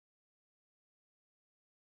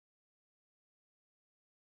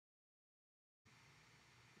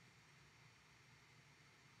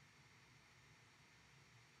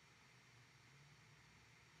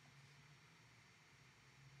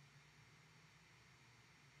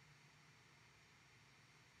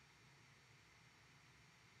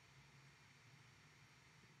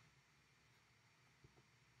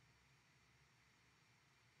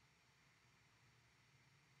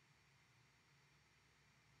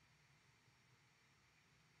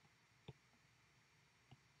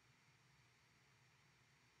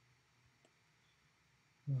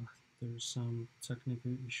There's some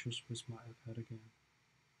technical issues with my iPad again.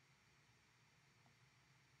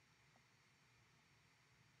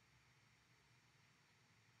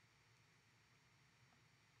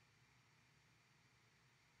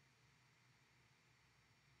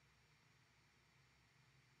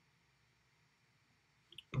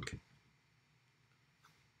 Okay.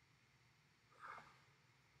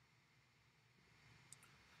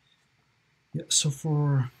 Yeah, so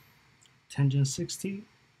for tangent 60,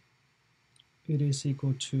 it is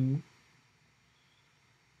equal to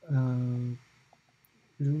root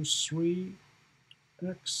 3x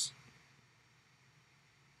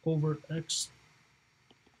over x,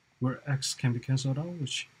 where x can be cancelled out,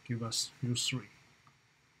 which give us root 3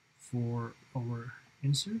 for our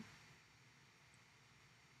answer.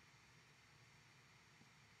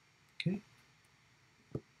 Okay.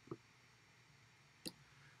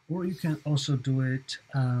 Or you can also do it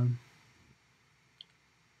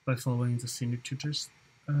by following the senior tutor's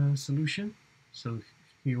solution. So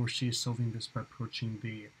he or she is solving this by approaching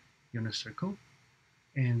the unit circle.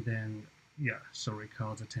 And then, yeah, so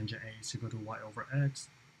recall the tangent A is equal to y over x,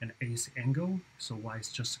 and A is the angle, so y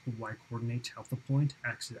is just the y coordinate of the point,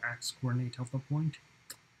 x is the x coordinate of the point.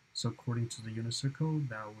 So according to the unit circle,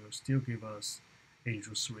 that will still give us a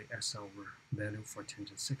root 3 as our value for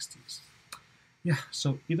tangent 60s. Yeah,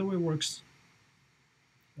 so either way works.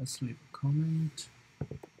 Let's leave a comment.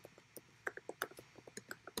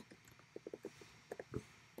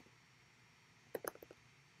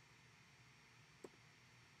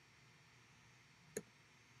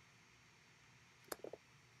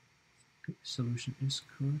 Okay, solution is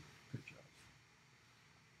correct.